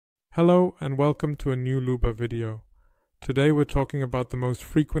Hello and welcome to a new LUBA video. Today we're talking about the most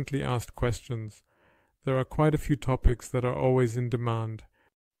frequently asked questions. There are quite a few topics that are always in demand,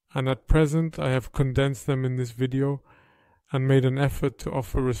 and at present I have condensed them in this video and made an effort to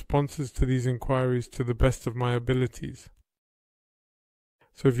offer responses to these inquiries to the best of my abilities.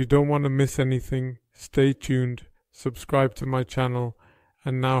 So if you don't want to miss anything, stay tuned, subscribe to my channel,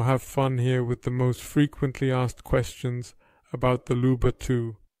 and now have fun here with the most frequently asked questions about the LUBA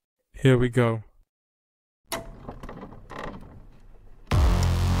 2. Here we go.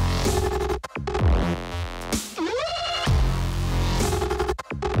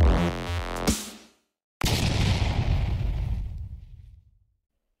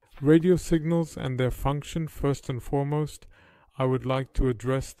 Radio signals and their function. First and foremost, I would like to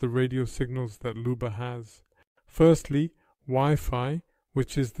address the radio signals that LUBA has. Firstly, Wi-Fi,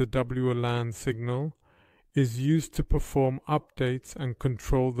 which is the WLAN signal, is used to perform updates and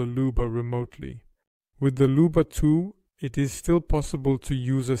control the LUBA remotely. With the LUBA 2, it is still possible to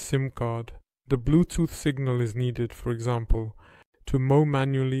use a SIM card. The Bluetooth signal is needed, for example, to mow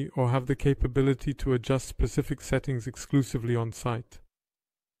manually or have the capability to adjust specific settings exclusively on site.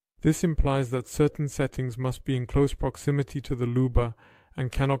 This implies that certain settings must be in close proximity to the LUBA and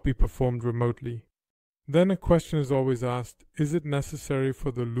cannot be performed remotely. Then a question is always asked, is it necessary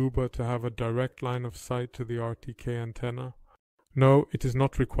for the LUBA to have a direct line of sight to the RTK antenna? No, it is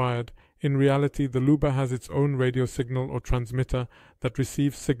not required. In reality, the LUBA has its own radio signal or transmitter that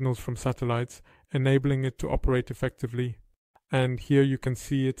receives signals from satellites, enabling it to operate effectively. And here you can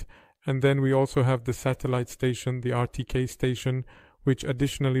see it. And then we also have the satellite station, the RTK station, which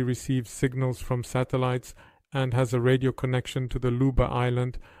additionally receives signals from satellites and has a radio connection to the LUBA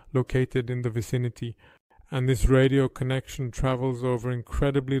island located in the vicinity. And this radio connection travels over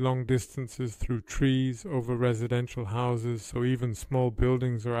incredibly long distances through trees, over residential houses, so even small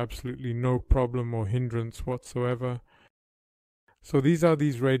buildings are absolutely no problem or hindrance whatsoever. So these are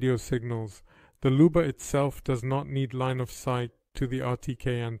these radio signals. The LUBA itself does not need line of sight to the RTK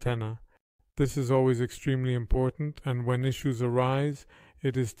antenna. This is always extremely important, and when issues arise,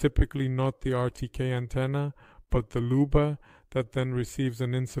 it is typically not the RTK antenna, but the LUBA that then receives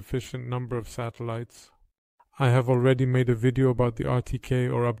an insufficient number of satellites. I have already made a video about the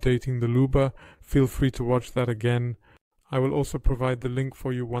RTK or updating the LUBA. Feel free to watch that again. I will also provide the link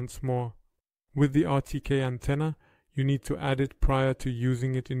for you once more. With the RTK antenna, you need to add it prior to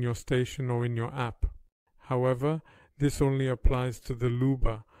using it in your station or in your app. However, this only applies to the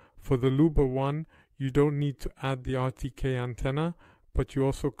LUBA. For the LUBA 1, you don't need to add the RTK antenna, but you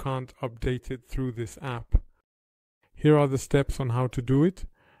also can't update it through this app. Here are the steps on how to do it,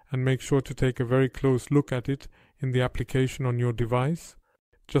 and make sure to take a very close look at it in the application on your device.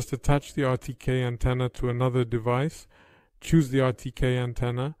 Just attach the RTK antenna to another device, choose the RTK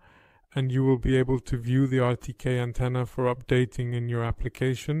antenna, and you will be able to view the RTK antenna for updating in your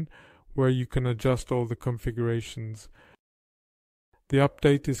application, where you can adjust all the configurations. The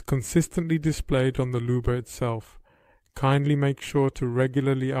update is consistently displayed on the LUBA itself. Kindly make sure to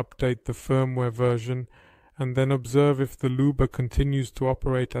regularly update the firmware version and then observe if the LUBA continues to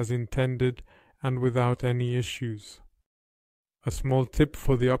operate as intended and without any issues. A small tip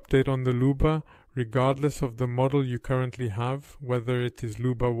for the update on the LUBA: regardless of the model you currently have, whether it is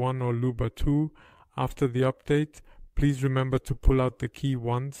LUBA 1 or LUBA 2, after the update, please remember to pull out the key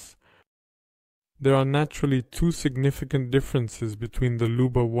once. There are naturally two significant differences between the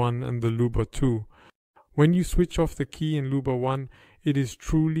LUBA 1 and the LUBA 2. When you switch off the key in LUBA 1, it is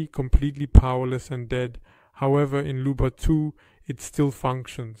truly completely powerless and dead. However, in LUBA 2, it still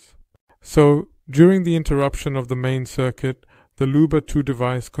functions. So, during the interruption of the main circuit, the LUBA 2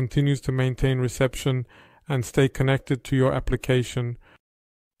 device continues to maintain reception and stay connected to your application,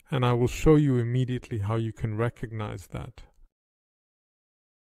 and I will show you immediately how you can recognize that.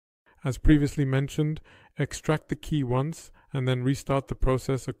 As previously mentioned, extract the key once and then restart the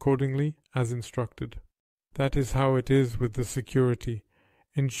process accordingly as instructed. That is how it is with the security,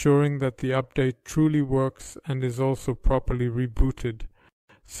 ensuring that the update truly works and is also properly rebooted.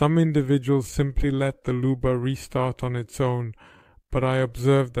 Some individuals simply let the LUBA restart on its own, but I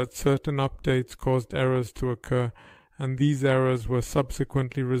observed that certain updates caused errors to occur, and these errors were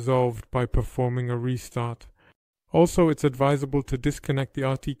subsequently resolved by performing a restart. Also, it's advisable to disconnect the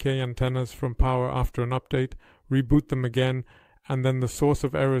RTK antennas from power after an update, reboot them again, and then the source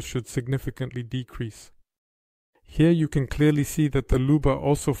of errors should significantly decrease. Here you can clearly see that the LUBA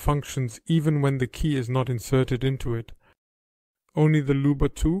also functions even when the key is not inserted into it. Only the LUBA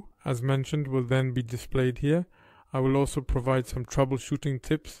 2, as mentioned, will then be displayed here. I will also provide some troubleshooting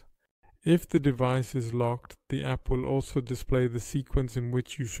tips. If the device is locked, the app will also display the sequence in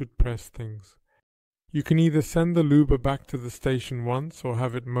which you should press things. You can either send the Luba back to the station once or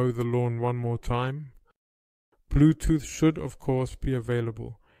have it mow the lawn one more time. Bluetooth should of course be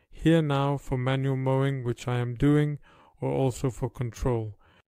available. Here now for manual mowing, which I am doing, or also for control.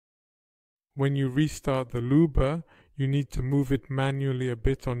 When you restart the Luba, you need to move it manually a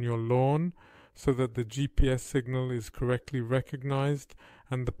bit on your lawn so that the GPS signal is correctly recognized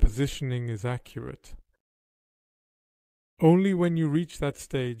and the positioning is accurate. Only when you reach that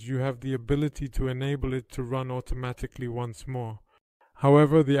stage you have the ability to enable it to run automatically once more.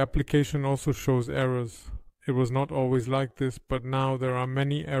 However, the application also shows errors. It was not always like this, but now there are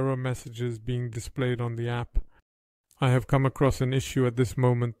many error messages being displayed on the app. I have come across an issue at this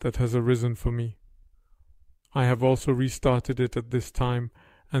moment that has arisen for me. I have also restarted it at this time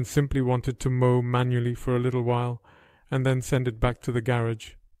and simply wanted to mow manually for a little while and then send it back to the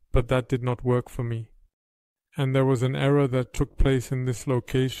garage, but that did not work for me. And there was an error that took place in this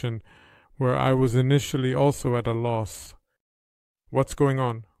location where I was initially also at a loss. What's going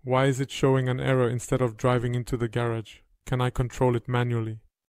on? Why is it showing an error instead of driving into the garage? Can I control it manually?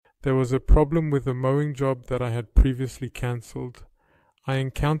 There was a problem with a mowing job that I had previously cancelled. I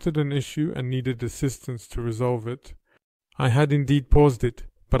encountered an issue and needed assistance to resolve it. I had indeed paused it,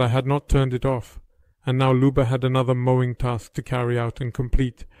 but I had not turned it off, and now Luba had another mowing task to carry out and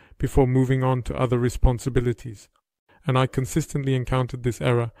complete before moving on to other responsibilities. And I consistently encountered this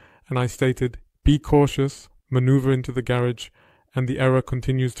error, and I stated, "Be cautious, maneuver into the garage," and the error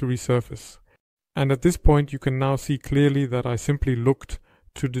continues to resurface. And at this point you can now see clearly that I simply looked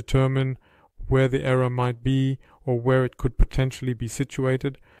to determine where the error might be or where it could potentially be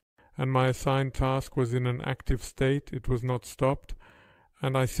situated, and my assigned task was in an active state. It was not stopped,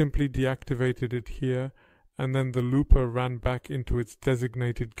 and I simply deactivated it here, and then the looper ran back into its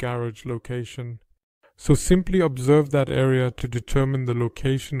designated garage location. So simply observe that area to determine the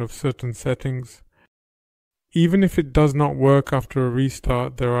location of certain settings. Even if it does not work after a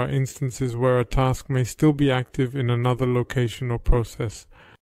restart, there are instances where a task may still be active in another location or process.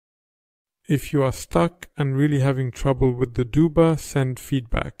 If you are stuck and really having trouble with the Luba, send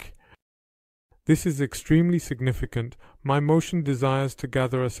feedback. This is extremely significant. Mammotion desires to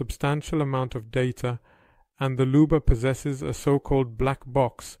gather a substantial amount of data, and the Luba possesses a so-called black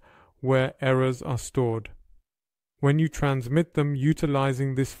box where errors are stored. When you transmit them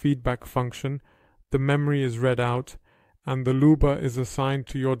utilizing this feedback function, the memory is read out, and the Luba is assigned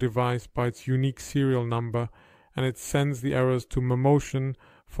to your device by its unique serial number, and it sends the errors to Mammotion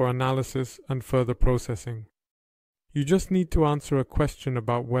for analysis and further processing. You just need to answer a question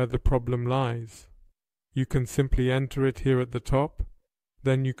about where the problem lies. You can simply enter it here at the top.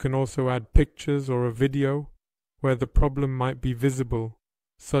 Then you can also add pictures or a video where the problem might be visible,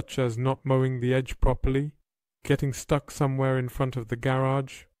 such as not mowing the edge properly, getting stuck somewhere in front of the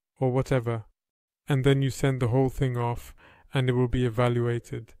garage, or whatever. And then you send the whole thing off and it will be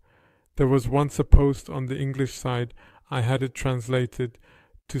evaluated. There was once a post on the English side. I had it translated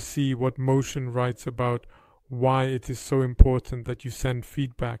to see what Motion writes about why it is so important that you send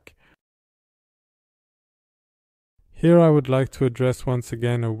feedback. Here I would like to address once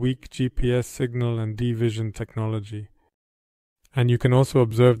again a weak GPS signal and D-Vision technology. And you can also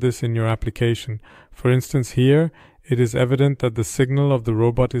observe this in your application. For instance, here it is evident that the signal of the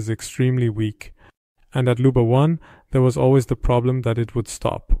robot is extremely weak. And at Luba 1, there was always the problem that it would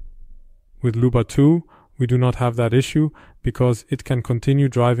stop. With Luba 2, we do not have that issue because it can continue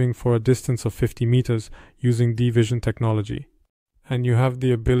driving for a distance of 50 meters using D-Vision technology. And you have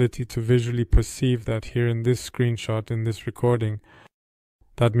the ability to visually perceive that here in this screenshot, in this recording.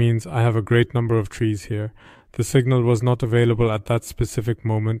 That means I have a great number of trees here. The signal was not available at that specific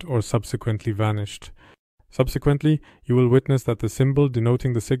moment or subsequently vanished. Subsequently, you will witness that the symbol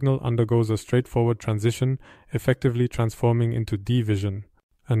denoting the signal undergoes a straightforward transition, effectively transforming into D-Vision.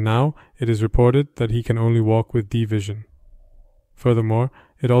 And now, it is reported that he can only walk with D-Vision. Furthermore,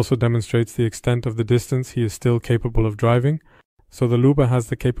 it also demonstrates the extent of the distance he is still capable of driving, so the Luba has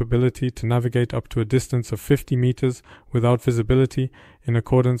the capability to navigate up to a distance of 50 meters without visibility in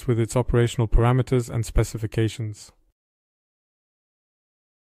accordance with its operational parameters and specifications.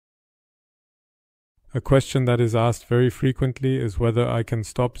 A question that is asked very frequently is whether I can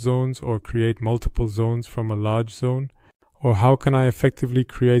stop zones or create multiple zones from a large zone, or how can I effectively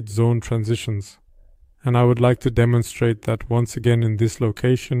create zone transitions. And I would like to demonstrate that once again in this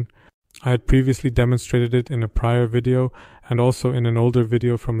location. I had previously demonstrated it in a prior video, and also in an older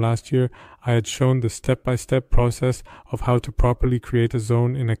video from last year I had shown the step-by-step process of how to properly create a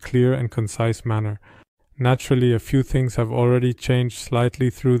zone in a clear and concise manner. Naturally, a few things have already changed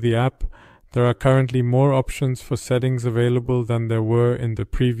slightly through the app. There are currently more options for settings available than there were in the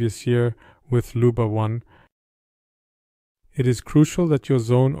previous year with LUBA 1. It is crucial that your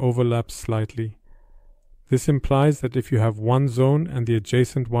zone overlaps slightly. This implies that if you have one zone and the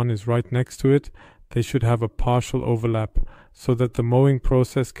adjacent one is right next to it, they should have a partial overlap, so that the mowing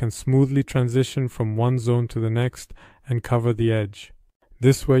process can smoothly transition from one zone to the next and cover the edge.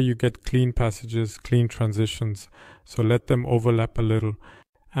 This way you get clean passages, clean transitions, so let them overlap a little.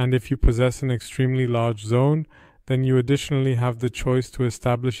 And if you possess an extremely large zone, then you additionally have the choice to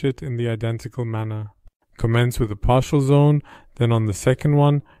establish it in the identical manner. Commence with a partial zone, then on the second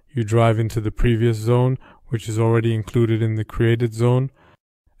one, you drive into the previous zone, which is already included in the created zone,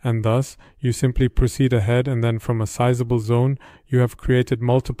 and thus you simply proceed ahead, and then from a sizable zone, you have created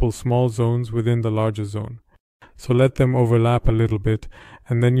multiple small zones within the larger zone. So let them overlap a little bit,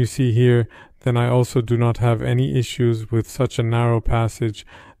 and then you see here, then I also do not have any issues with such a narrow passage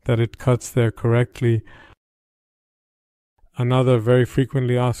that it cuts there correctly. Another very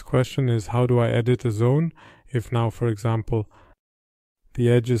frequently asked question is, how do I edit a zone? If now, for example, the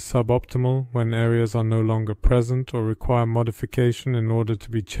edge is suboptimal when areas are no longer present or require modification in order to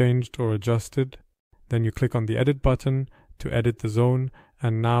be changed or adjusted, then you click on the edit button to edit the zone,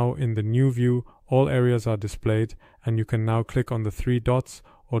 and now in the new view all areas are displayed, and you can now click on the three dots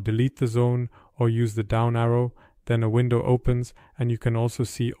or delete the zone or use the down arrow. Then a window opens and you can also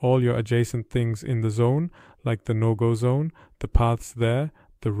see all your adjacent things in the zone, like the no-go zone, the paths there,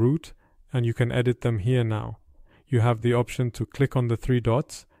 the route, and you can edit them here now. You have the option to click on the three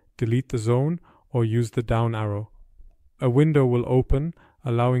dots, delete the zone, or use the down arrow. A window will open,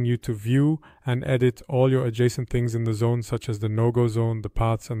 allowing you to view and edit all your adjacent things in the zone, such as the no-go zone, the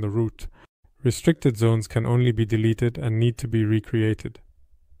paths, and the route. Restricted zones can only be deleted and need to be recreated.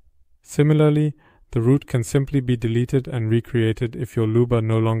 Similarly, the route can simply be deleted and recreated if your LUBA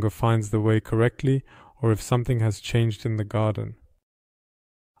no longer finds the way correctly or if something has changed in the garden.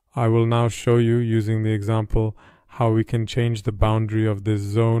 I will now show you, using the example, how we can change the boundary of this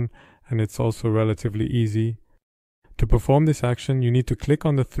zone, and it's also relatively easy. To perform this action, you need to click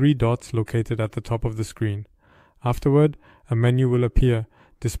on the three dots located at the top of the screen. Afterward, a menu will appear,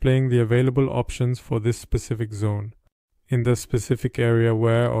 displaying the available options for this specific zone. In the specific area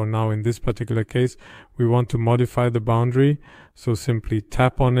where, or now in this particular case, we want to modify the boundary, so simply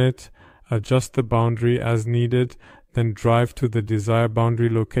tap on it, adjust the boundary as needed, then drive to the desired boundary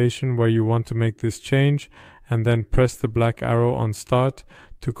location where you want to make this change, and then press the black arrow on start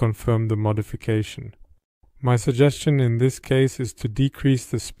to confirm the modification. My suggestion in this case is to decrease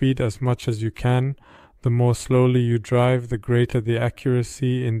the speed as much as you can. The more slowly you drive, the greater the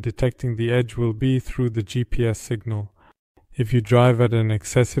accuracy in detecting the edge will be through the GPS signal. If you drive at an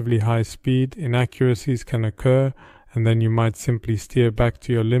excessively high speed, inaccuracies can occur, and then you might simply steer back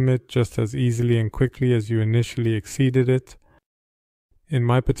to your limit just as easily and quickly as you initially exceeded it. In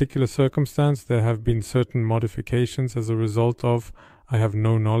my particular circumstance, there have been certain modifications as a result of, I have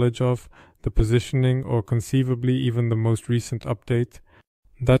no knowledge of, the positioning or conceivably even the most recent update.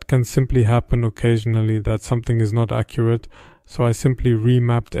 That can simply happen occasionally, that something is not accurate, so I simply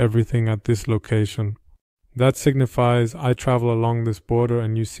remapped everything at this location. That signifies I travel along this border,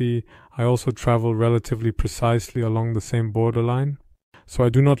 and you see I also travel relatively precisely along the same borderline. So I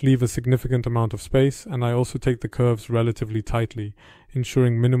do not leave a significant amount of space, and I also take the curves relatively tightly,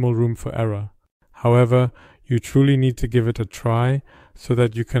 ensuring minimal room for error. However, you truly need to give it a try so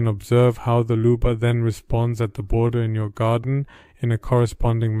that you can observe how the LUBA then responds at the border in your garden in a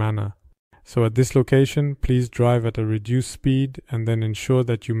corresponding manner. So at this location, please drive at a reduced speed and then ensure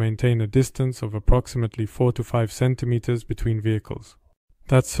that you maintain a distance of approximately 4 to 5 centimeters between vehicles.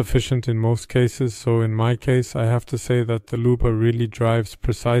 That's sufficient in most cases, so in my case I have to say that the LUBA really drives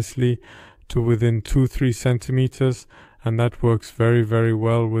precisely to within 2-3 centimeters, and that works very, very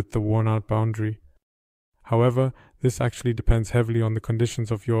well with the worn out boundary. However, this actually depends heavily on the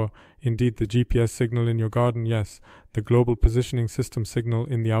conditions of indeed the GPS signal in your garden, yes, the global positioning system signal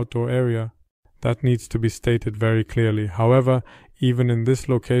in the outdoor area. That needs to be stated very clearly. However, even in this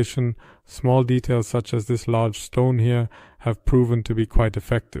location, small details such as this large stone here have proven to be quite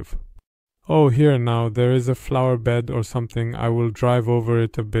effective. Oh, here now, there is a flower bed or something. I will drive over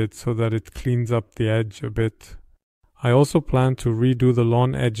it a bit so that it cleans up the edge a bit. I also plan to redo the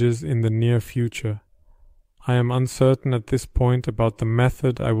lawn edges in the near future. I am uncertain at this point about the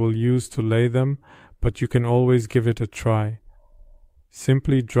method I will use to lay them, but you can always give it a try.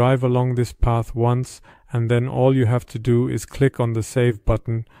 Simply drive along this path once, and then all you have to do is click on the Save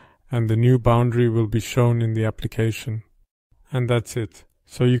button, and the new boundary will be shown in the application. And that's it.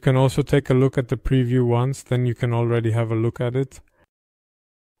 So you can also take a look at the preview once, then you can already have a look at it.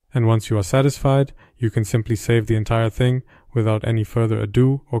 And once you are satisfied, you can simply save the entire thing without any further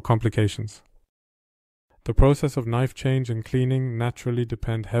ado or complications. The process of knife change and cleaning naturally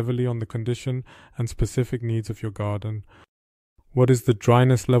depend heavily on the condition and specific needs of your garden. What is the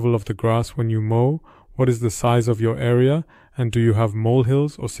dryness level of the grass when you mow? What is the size of your area? And do you have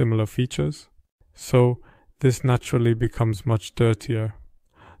molehills or similar features? So, this naturally becomes much dirtier.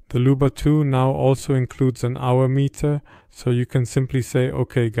 The Luba 2 now also includes an hour meter, so you can simply say,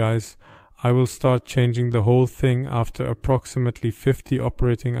 okay guys, I will start changing the whole thing after approximately 50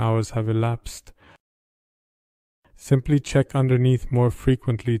 operating hours have elapsed. Simply check underneath more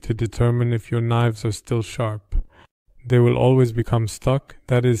frequently to determine if your knives are still sharp. They will always become stuck.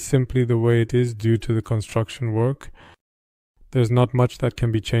 That is simply the way it is due to the construction work. There's not much that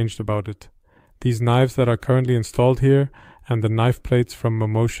can be changed about it. These knives that are currently installed here and the knife plates from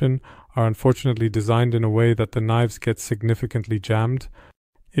Mammotion are unfortunately designed in a way that the knives get significantly jammed.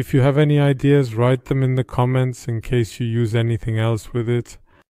 If you have any ideas, write them in the comments in case you use anything else with it.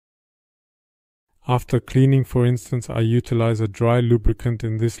 After cleaning, for instance, I utilize a dry lubricant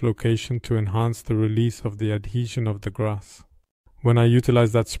in this location to enhance the release of the adhesion of the grass. When I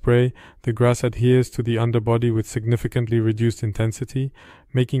utilize that spray, the grass adheres to the underbody with significantly reduced intensity,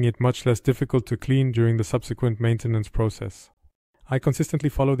 making it much less difficult to clean during the subsequent maintenance process. I consistently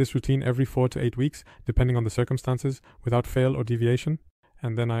follow this routine every 4 to 8 weeks, depending on the circumstances, without fail or deviation,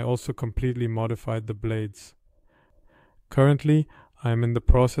 and then I also completely modified the blades. Currently, I am in the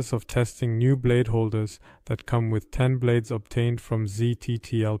process of testing new blade holders that come with 10 blades obtained from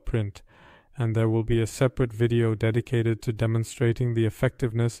ZTTL print, and there will be a separate video dedicated to demonstrating the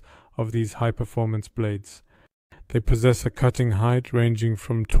effectiveness of these high-performance blades. They possess a cutting height ranging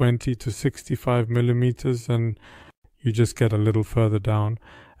from 20 to 65 millimeters, and you just get a little further down.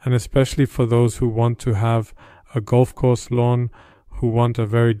 And especially for those who want to have a golf course lawn, who want a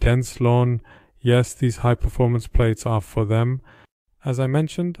very dense lawn, yes, these high-performance plates are for them. As I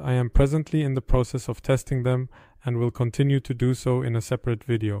mentioned, I am presently in the process of testing them and will continue to do so in a separate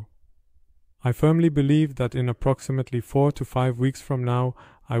video. I firmly believe that in approximately 4 to 5 weeks from now,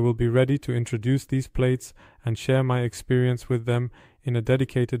 I will be ready to introduce these plates and share my experience with them in a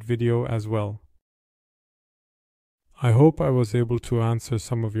dedicated video as well. I hope I was able to answer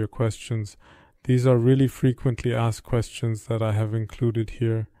some of your questions. These are really frequently asked questions that I have included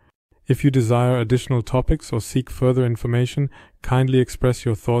here. If you desire additional topics or seek further information, kindly express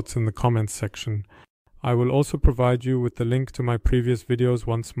your thoughts in the comments section. I will also provide you with the link to my previous videos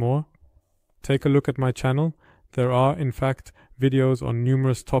once more. Take a look at my channel. There are, in fact, videos on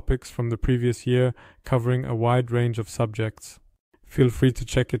numerous topics from the previous year covering a wide range of subjects. Feel free to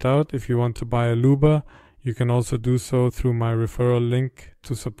check it out. If you want to buy a Luba, you can also do so through my referral link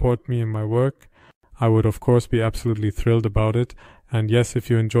to support me in my work. I would of course be absolutely thrilled about it. And yes, if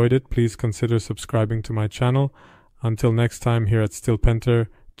you enjoyed it, please consider subscribing to my channel. Until next time here at Still Penter,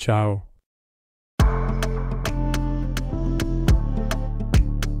 ciao.